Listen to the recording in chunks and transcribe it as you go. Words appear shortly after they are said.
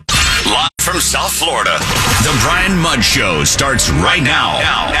from South Florida. The Brian Mudd Show starts right now.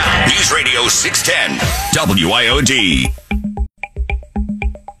 News Radio 610 WIOD.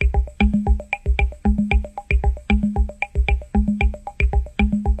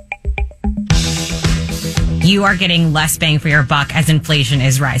 You are getting less bang for your buck as inflation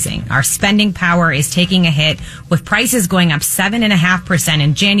is rising. Our spending power is taking a hit, with prices going up 7.5%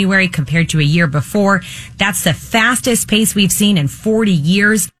 in January compared to a year before. That's the fastest pace we've seen in 40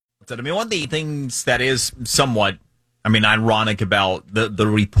 years. I mean, one of the things that is somewhat, ironic about the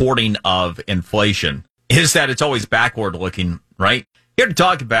reporting of inflation is that it's always backward looking, right? Here to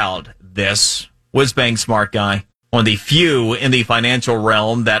talk about this, whiz-bang smart guy. One of the few in the financial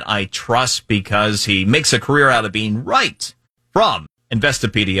realm that I trust because he makes a career out of being right. From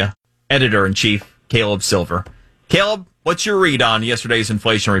Investopedia, editor-in-chief, Caleb Silver. Caleb, what's your read on yesterday's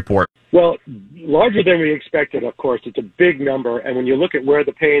inflation report? Well, larger than we expected, of course. It's a big number, and when you look at where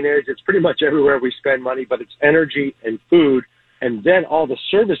the pain is, it's pretty much everywhere we spend money, but it's energy and food, and then all the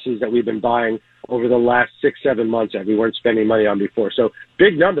services that we've been buying over the last 6-7 months that we weren't spending money on before. So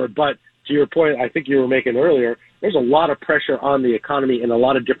big number, but to your point, I think you were making earlier, there's a lot of pressure on the economy in a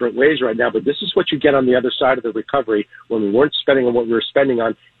lot of different ways right now, but this is what you get on the other side of the recovery when we weren't spending on what we were spending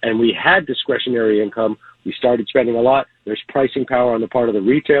on, and we had discretionary income. We started spending a lot. There's pricing power on the part of the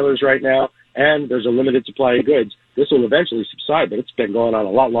retailers right now, and there's a limited supply of goods. This will eventually subside, but it's been going on a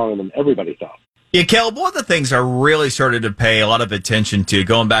lot longer than everybody thought. Yeah, Caleb, one of the things I really started to pay a lot of attention to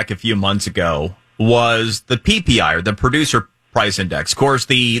going back a few months ago was the PPI, or the Producer Price Index. Of course,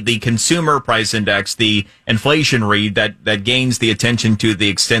 the Consumer Price Index, the inflation read that gains the attention to the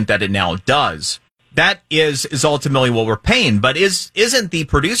extent that it now does. That is ultimately what we're paying, but isn't the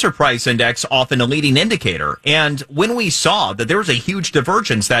Producer Price Index often a leading indicator? And when we saw that there was a huge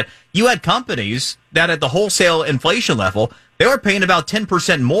divergence, that you had companies that at the wholesale inflation level, they were paying about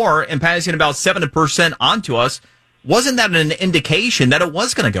 10% more and passing about 7% onto us, wasn't that an indication that it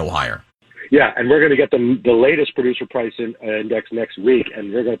was going to go higher? Yeah, and we're going to get the latest Producer Price Index next week,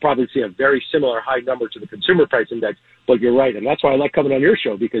 and we're going to probably see a very similar high number to the Consumer Price Index. But you're right, and that's why I like coming on your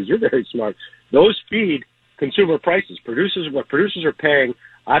show, because you're very smart. Those feed consumer prices. What producers are paying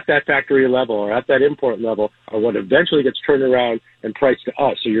at that factory level or at that import level are what eventually gets turned around and priced to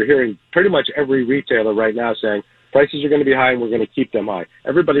us. So you're hearing pretty much every retailer right now saying prices are going to be high and we're going to keep them high.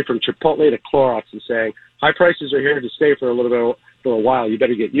 Everybody from Chipotle to Clorox is saying high prices are here to stay for a little bit. For a while, you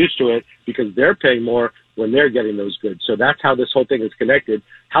better get used to it because they're paying more when they're getting those goods. So that's how this whole thing is connected.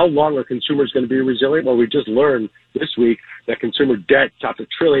 How long are consumers going to be resilient? Well, we just learned this week that consumer debt topped $1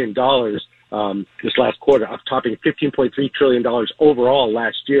 trillion this last quarter, up topping $15.3 trillion overall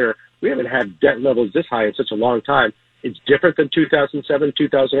last year. We haven't had debt levels this high in such a long time. It's different than 2007,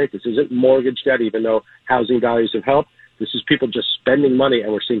 2008. This isn't mortgage debt, even though housing values have helped. This is people just spending money,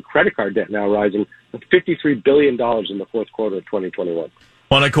 and we're seeing credit card debt now rising with $53 billion in the fourth quarter of 2021.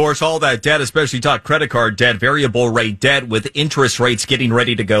 Well, and of course, all that debt, especially credit card debt, variable rate debt, with interest rates getting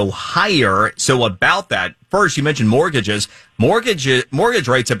ready to go higher. So about that, first, you mentioned mortgages. Mortgage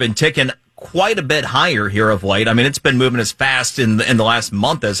rates have been ticking quite a bit higher here of late. I mean, it's been moving as fast in the last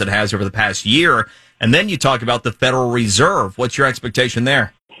month as it has over the past year. And then you talk about the Federal Reserve. What's your expectation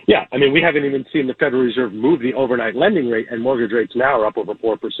there? Yeah, I mean, we haven't even seen the Federal Reserve move the overnight lending rate, and mortgage rates now are up over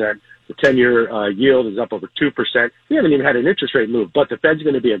 4%. The 10-year yield is up over 2%. We haven't even had an interest rate move, but the Fed's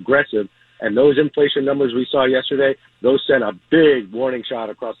going to be aggressive, and those inflation numbers we saw yesterday, those sent a big warning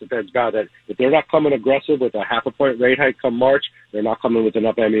shot across the Fed's bow that if they're not coming aggressive with a 0.5-point rate hike come March, they're not coming with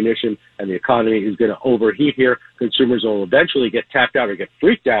enough ammunition, and the economy is going to overheat here. Consumers will eventually get tapped out or get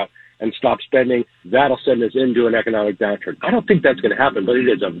freaked out and stop spending. That'll send us into an economic downturn. I don't think that's going to happen, but it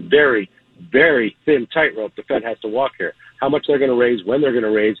is a very, very thin tightrope the Fed has to walk here. How much they're going to raise, when they're going to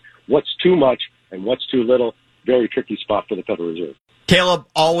raise, what's too much and what's too little. Very tricky spot for the Federal Reserve. Caleb,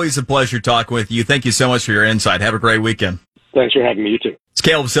 always a pleasure talking with you. Thank you so much for your insight. Have a great weekend. Thanks for having me. You too. It's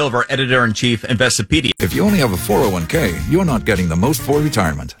Caleb Silver, editor-in-chief, Investopedia. If you only have a 401k, you're not getting the most for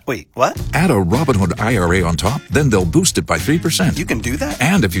retirement. Wait, what? Add a Robinhood IRA on top, then they'll boost it by 3%. You can do that?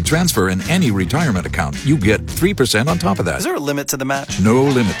 And if you transfer in any retirement account, you get 3% on top of that. Is there a limit to the match? No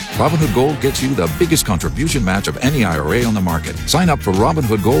limit. Robinhood Gold gets you the biggest contribution match of any IRA on the market. Sign up for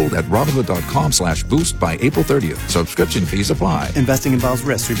Robinhood Gold at Robinhood.com/boost by April 30th. Subscription fees apply. Investing involves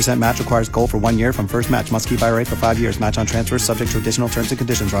risk. 3% match requires gold for 1 year from first match. Must keep IRA for 5 years. Match on transfers subject to additional terms and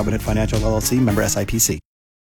conditions. Robinhood Financial LLC, member SIPC.